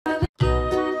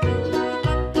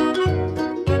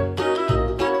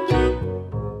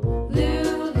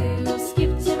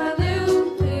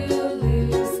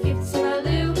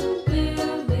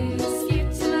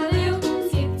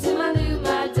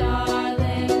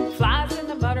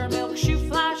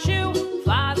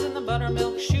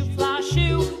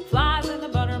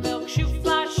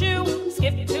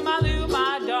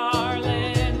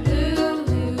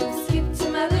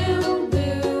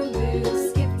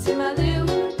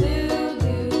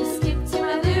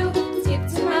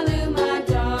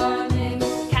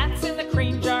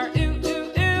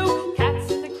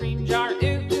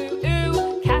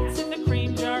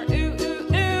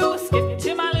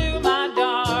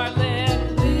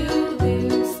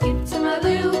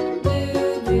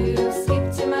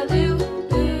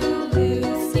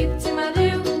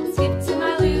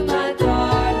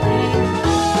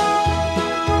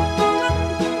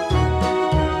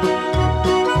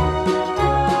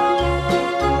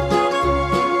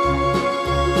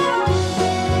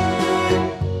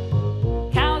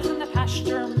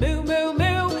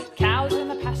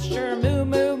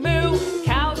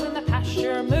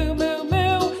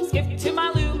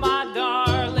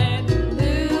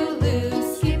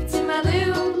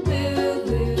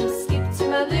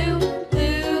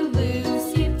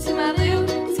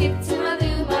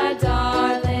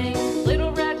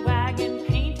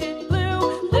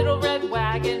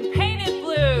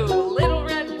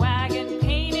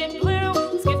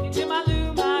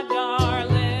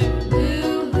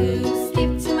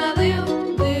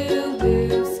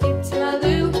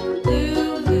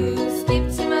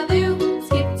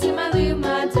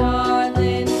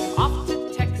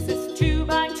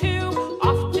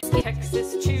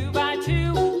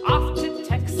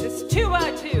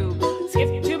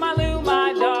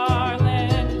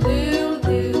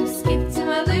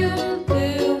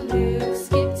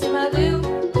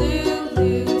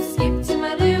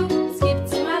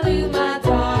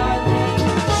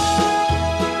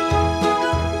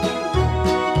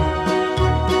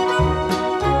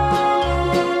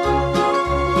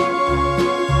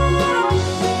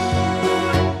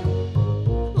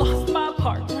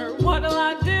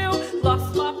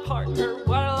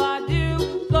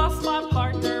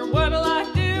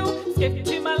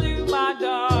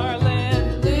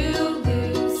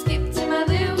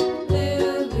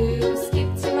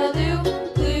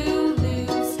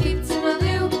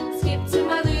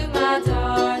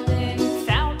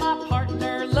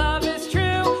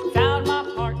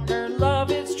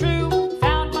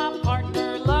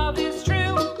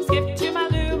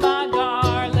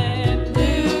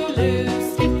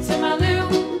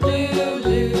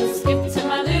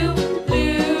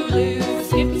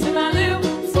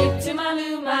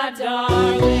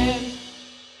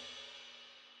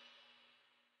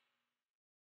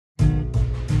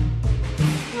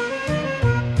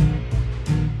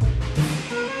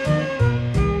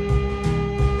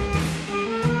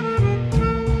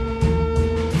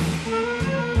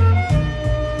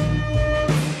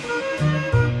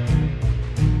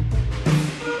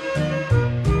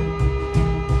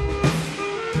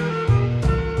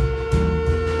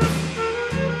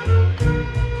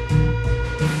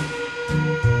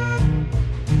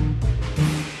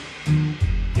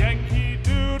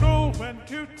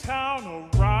town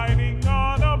riding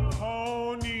on a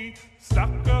pony, stuck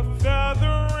a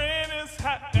feather in his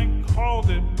hat and called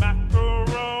it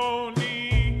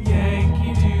macaroni.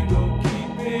 Yankee Doodle,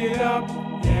 keep it up,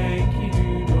 Yankee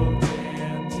Doodle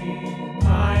dandy.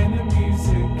 Mind the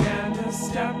music and the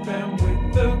step, and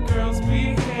with the girls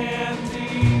be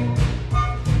handy.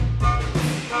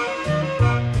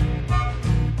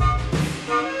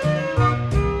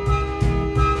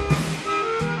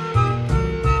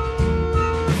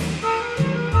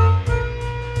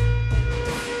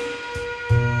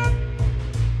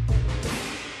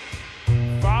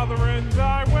 Father and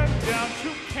I went down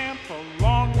to camp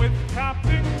along with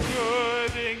Captain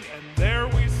Gooding, and there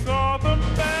we saw the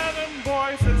men and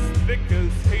boys as thick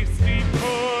as hasty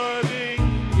pudding.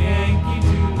 Yankee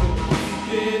Doodle,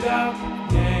 keep it up,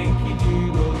 Yankee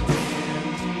Doodle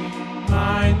dandy.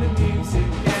 Mind the music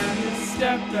and the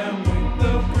step, and with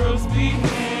the girls be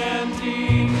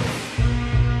handy.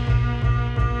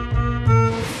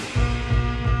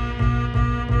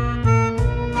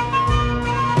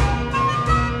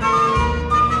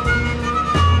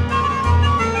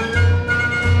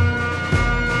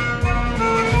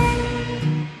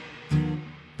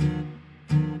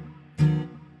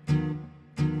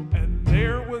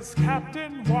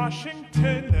 Captain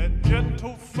Washington and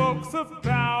gentle folks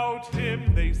about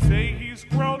him. They say he's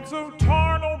grown so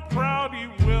tarnal proud he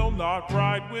will not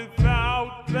ride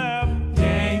without them.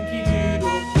 Yankee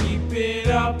Doodle, keep it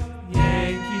up,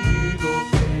 Yankee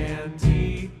Doodle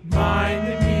dandy. Mind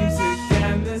the music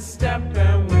and the step,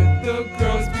 and with the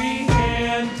girls be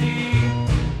handy.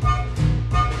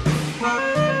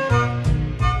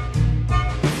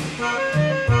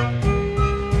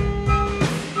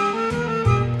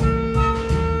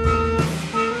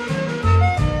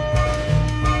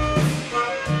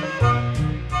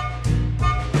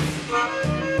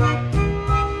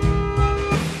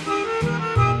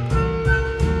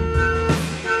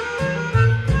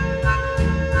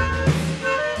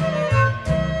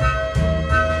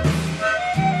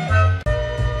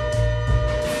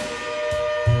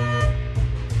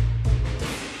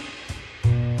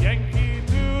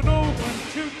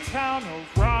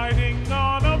 Riding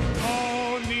on a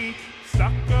pony,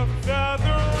 stuck a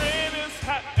feather in his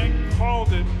hat and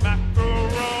called it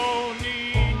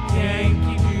macaroni.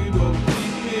 Yankee Doodle,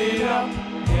 keep it up,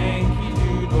 Yankee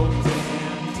Doodle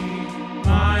dandy.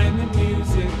 Mind the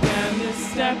music and the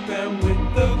step, and with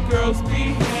the girls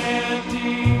be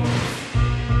handy.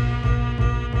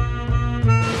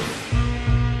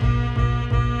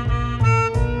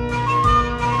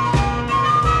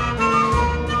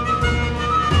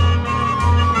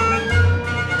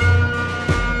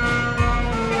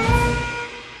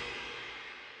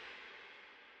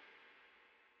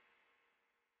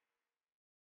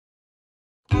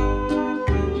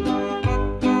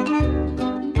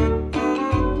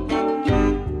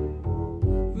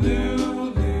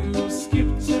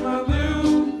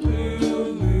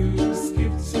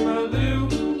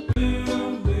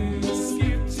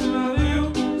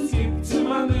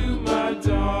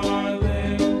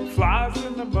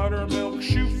 Buttermilk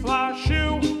shoe, fly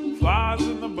shoe, flies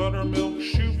in the buttermilk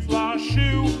shoe, fly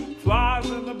shoe, flies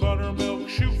in the buttermilk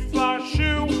shoe, fly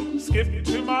shoe. Skip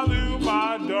to my Lou,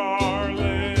 my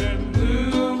darling.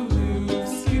 Lou, Lou,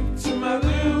 skip to my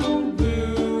Lou,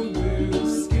 Lou,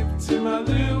 Lou, skip to my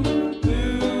Lou,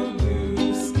 Lou,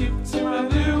 Lou, skip to my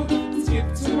Lou,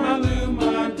 skip to my Lou,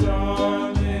 my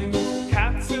darling.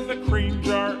 Cats in the cream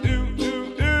jar, ooh,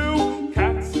 ooh, ooh.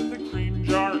 Cats in the cream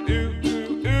jar, ooh,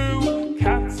 ooh, ooh.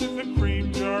 Cats in the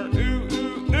cream jar, ooh.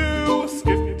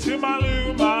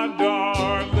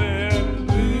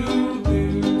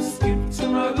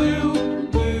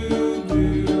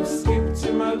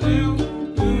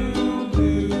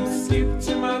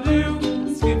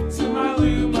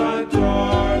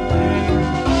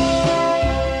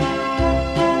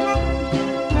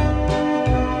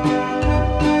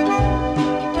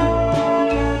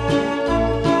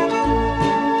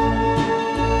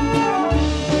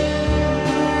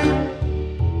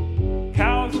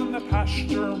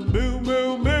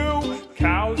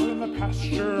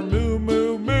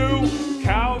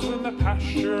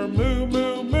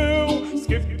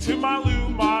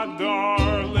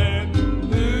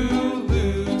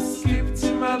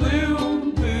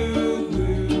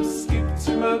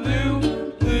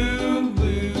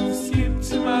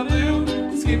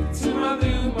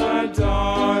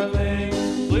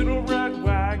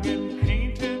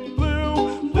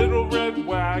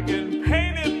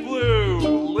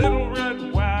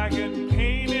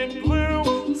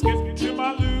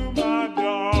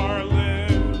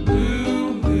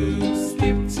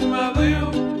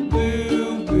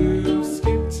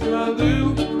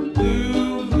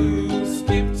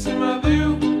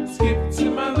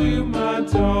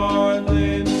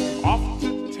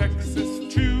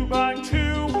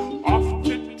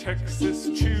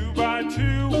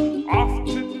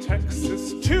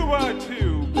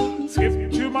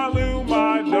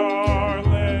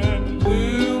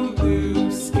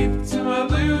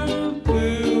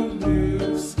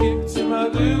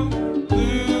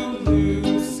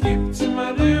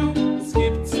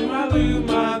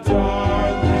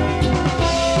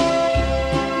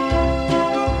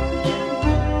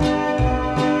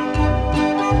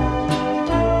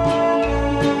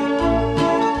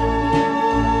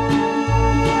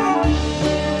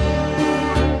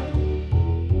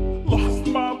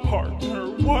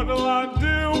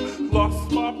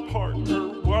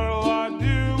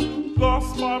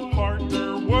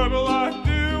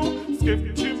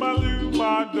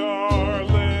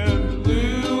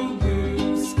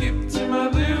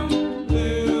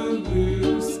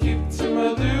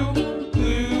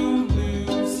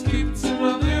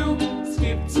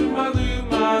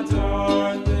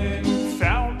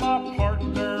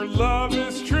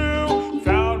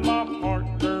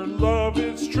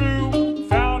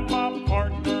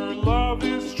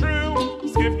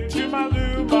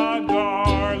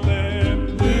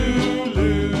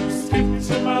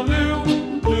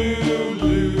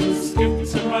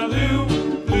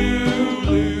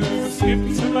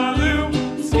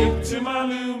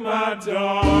 my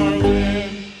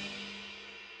darling.